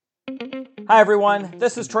Hi everyone,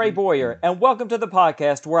 this is Trey Boyer, and welcome to the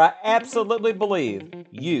podcast where I absolutely believe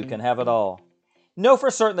you can have it all. Know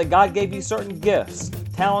for certain that God gave you certain gifts,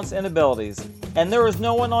 talents, and abilities, and there is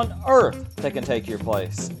no one on earth that can take your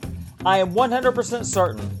place. I am 100%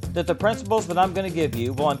 certain that the principles that I'm going to give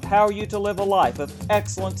you will empower you to live a life of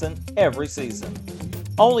excellence in every season.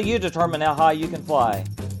 Only you determine how high you can fly,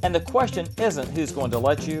 and the question isn't who's going to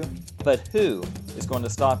let you, but who is going to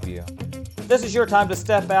stop you. This is your time to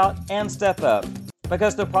step out and step up,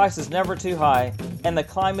 because the price is never too high and the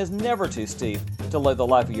climb is never too steep to live the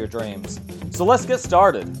life of your dreams. So let's get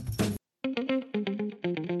started.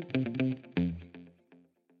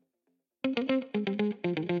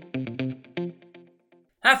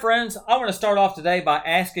 Hi friends, I want to start off today by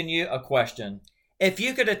asking you a question. If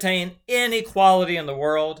you could attain any quality in the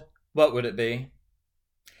world, what would it be?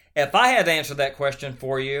 If I had to answer that question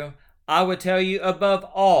for you, I would tell you above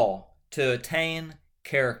all, to attain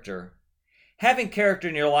character. Having character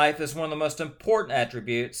in your life is one of the most important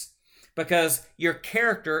attributes because your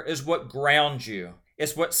character is what grounds you.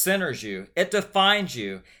 It's what centers you. It defines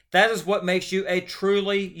you. That is what makes you a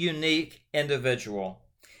truly unique individual.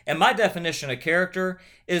 And my definition of character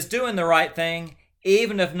is doing the right thing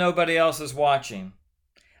even if nobody else is watching.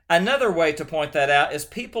 Another way to point that out is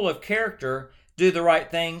people of character do the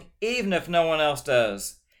right thing even if no one else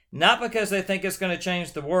does. Not because they think it's going to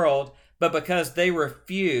change the world, but because they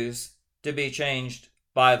refuse to be changed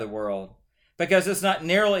by the world. Because it's not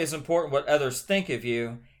nearly as important what others think of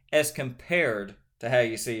you as compared to how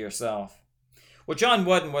you see yourself. Well, John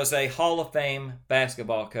Wooden was a Hall of Fame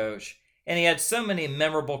basketball coach, and he had so many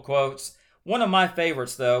memorable quotes. One of my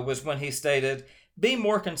favorites, though, was when he stated, "Be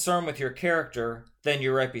more concerned with your character than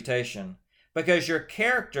your reputation, because your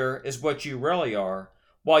character is what you really are,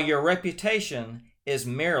 while your reputation is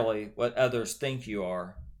merely what others think you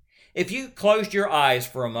are." If you closed your eyes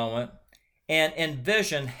for a moment and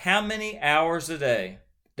envision how many hours a day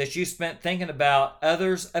that you spent thinking about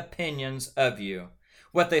others' opinions of you,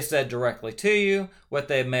 what they said directly to you, what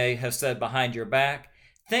they may have said behind your back,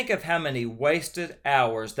 think of how many wasted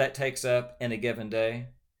hours that takes up in a given day.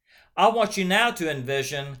 I want you now to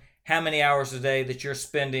envision how many hours a day that you're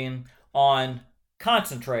spending on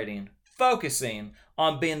concentrating, focusing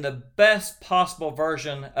on being the best possible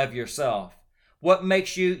version of yourself. What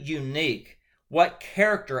makes you unique? What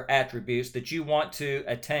character attributes that you want to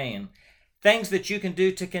attain? Things that you can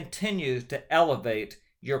do to continue to elevate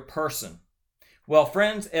your person. Well,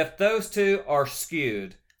 friends, if those two are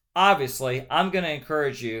skewed, obviously I'm going to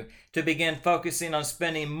encourage you to begin focusing on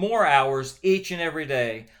spending more hours each and every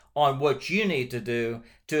day on what you need to do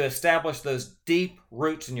to establish those deep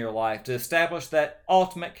roots in your life, to establish that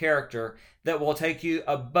ultimate character that will take you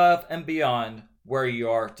above and beyond where you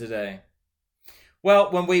are today.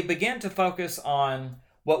 Well, when we begin to focus on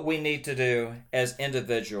what we need to do as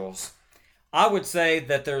individuals, I would say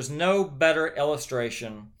that there's no better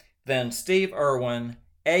illustration than Steve Irwin,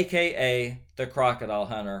 aka the Crocodile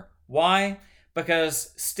Hunter. Why?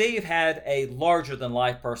 Because Steve had a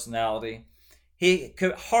larger-than-life personality. He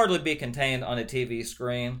could hardly be contained on a TV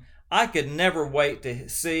screen. I could never wait to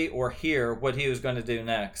see or hear what he was going to do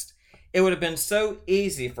next. It would have been so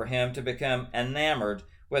easy for him to become enamored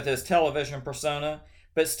with his television persona,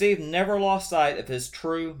 but Steve never lost sight of his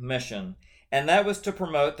true mission, and that was to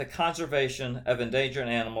promote the conservation of endangered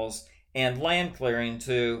animals and land clearing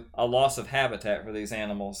to a loss of habitat for these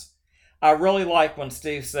animals. I really like when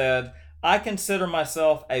Steve said, "I consider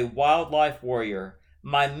myself a wildlife warrior.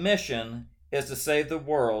 My mission is to save the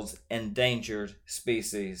world's endangered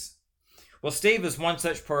species." Well, Steve is one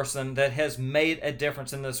such person that has made a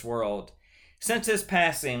difference in this world. Since his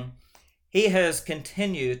passing, he has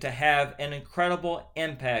continued to have an incredible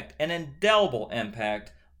impact, an indelible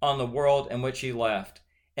impact on the world in which he left.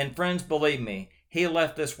 And friends, believe me, he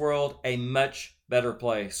left this world a much better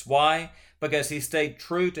place. Why? Because he stayed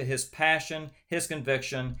true to his passion, his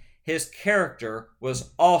conviction. His character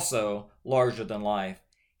was also larger than life.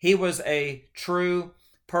 He was a true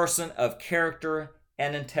person of character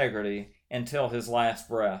and integrity until his last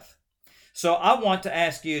breath. So I want to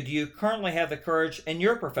ask you, do you currently have the courage in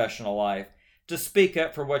your professional life to speak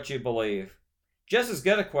up for what you believe? Just as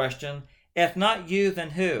good a question, if not you,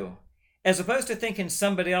 then who? As opposed to thinking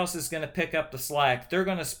somebody else is going to pick up the slack, they're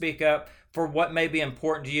going to speak up for what may be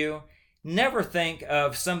important to you. Never think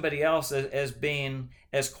of somebody else as being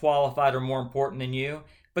as qualified or more important than you,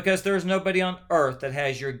 because there's nobody on earth that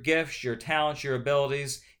has your gifts, your talents, your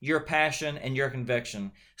abilities, your passion, and your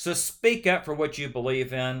conviction. So speak up for what you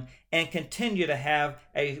believe in and continue to have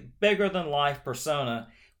a bigger-than-life persona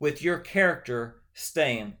with your character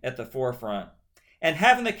staying at the forefront. And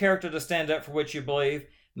having the character to stand up for what you believe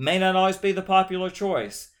may not always be the popular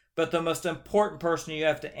choice, but the most important person you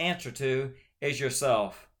have to answer to is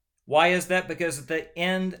yourself. Why is that? Because at the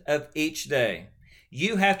end of each day,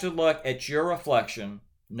 you have to look at your reflection,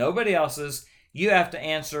 nobody else's. You have to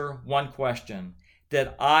answer one question: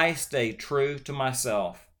 did I stay true to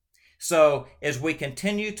myself? So as we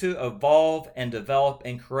continue to evolve and develop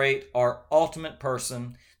and create our ultimate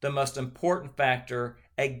person, the most important factor,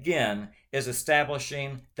 again, is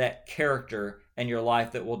establishing that character in your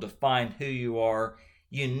life that will define who you are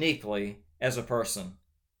uniquely as a person.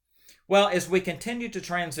 Well, as we continue to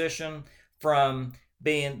transition from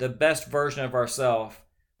being the best version of ourselves,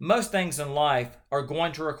 most things in life are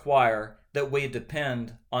going to require that we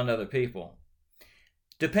depend on other people.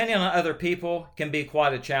 Depending on other people can be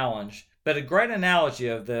quite a challenge, but a great analogy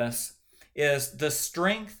of this is the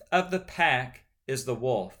strength of the pack is the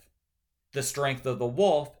wolf. The strength of the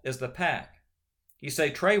wolf is the pack. You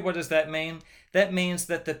say, Trey, what does that mean? That means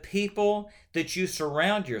that the people that you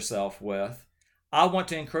surround yourself with, I want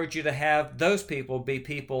to encourage you to have those people be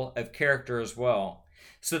people of character as well.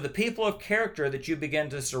 So the people of character that you begin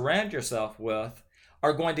to surround yourself with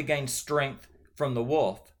are going to gain strength from the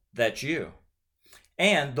wolf. That's you.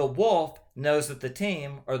 And the wolf knows that the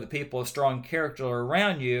team or the people of strong character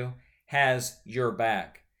around you has your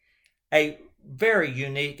back. A very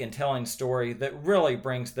unique and telling story that really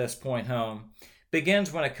brings this point home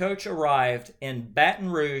begins when a coach arrived in Baton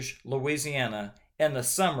Rouge, Louisiana in the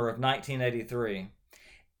summer of 1983.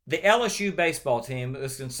 The LSU baseball team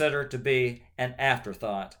was considered to be an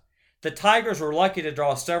afterthought. The Tigers were lucky to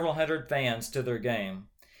draw several hundred fans to their game.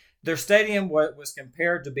 Their stadium was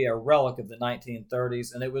compared to be a relic of the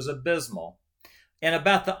 1930s, and it was abysmal. And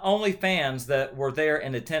about the only fans that were there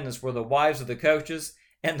in attendance were the wives of the coaches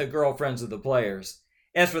and the girlfriends of the players.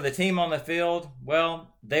 As for the team on the field,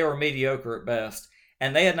 well, they were mediocre at best,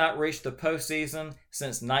 and they had not reached the postseason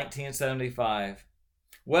since 1975.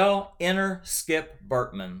 Well, enter Skip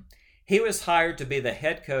Bertman. He was hired to be the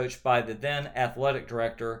head coach by the then athletic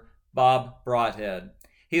director, Bob Broadhead.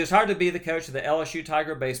 He was hired to be the coach of the LSU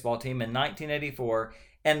Tiger baseball team in 1984,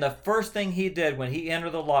 and the first thing he did when he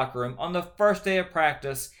entered the locker room on the first day of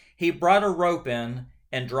practice, he brought a rope in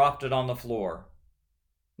and dropped it on the floor.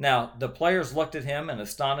 Now, the players looked at him in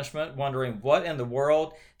astonishment, wondering what in the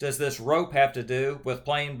world does this rope have to do with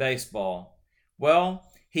playing baseball? Well,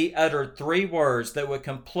 he uttered 3 words that would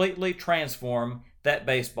completely transform that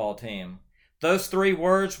baseball team. Those 3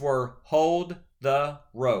 words were, hold the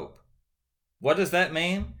rope. What does that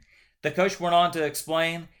mean? The coach went on to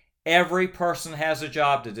explain, every person has a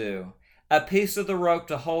job to do, a piece of the rope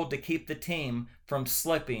to hold to keep the team from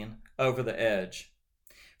slipping over the edge.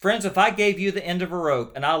 Friends, if I gave you the end of a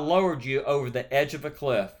rope and I lowered you over the edge of a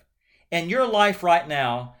cliff, in your life right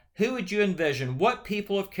now, who would you envision? What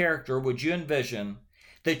people of character would you envision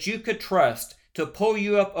that you could trust to pull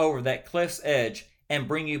you up over that cliff's edge and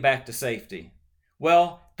bring you back to safety?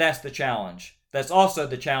 Well, that's the challenge. That's also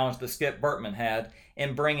the challenge that Skip Bertman had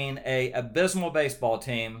in bringing an abysmal baseball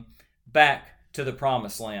team back to the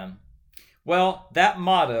promised land. Well, that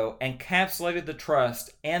motto encapsulated the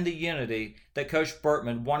trust and the unity that Coach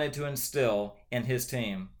Bertman wanted to instill in his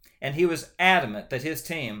team. And he was adamant that his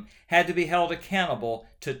team had to be held accountable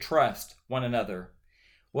to trust one another.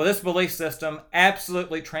 Well, this belief system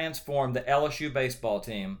absolutely transformed the LSU baseball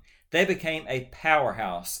team. They became a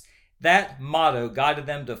powerhouse. That motto guided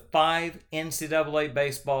them to 5 NCAA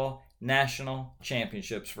baseball national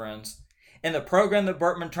championships, friends. And the program that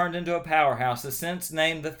Bertman turned into a powerhouse has since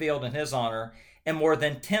named the field in his honor, and more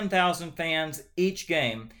than 10,000 fans each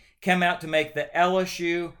game came out to make the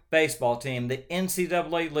LSU baseball team the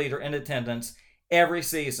NCAA leader in attendance every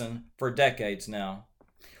season for decades now.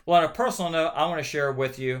 Well, on a personal note, I want to share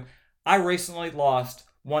with you, I recently lost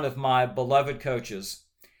one of my beloved coaches,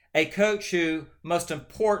 a coach who, most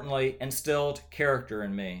importantly, instilled character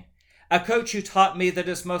in me. A coach who taught me that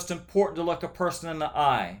it's most important to look a person in the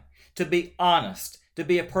eye, to be honest, to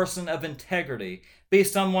be a person of integrity, be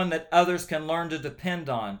someone that others can learn to depend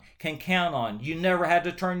on, can count on. You never had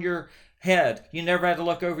to turn your head. You never had to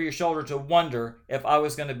look over your shoulder to wonder if I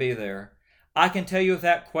was going to be there. I can tell you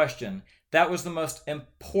without question, that was the most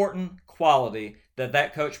important quality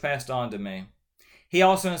that coach passed on to me. He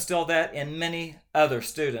also instilled that in many other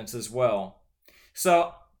students as well.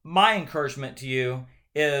 So my encouragement to you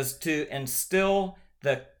is to instill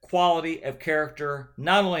the quality of character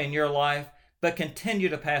not only in your life, but continue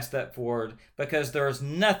to pass that forward, because there is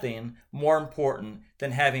nothing more important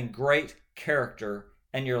than having great character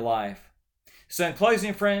in your life. So in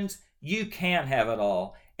closing, friends, you can have it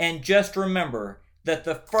all. And just remember that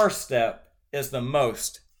the first step is the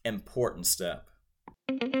most important step.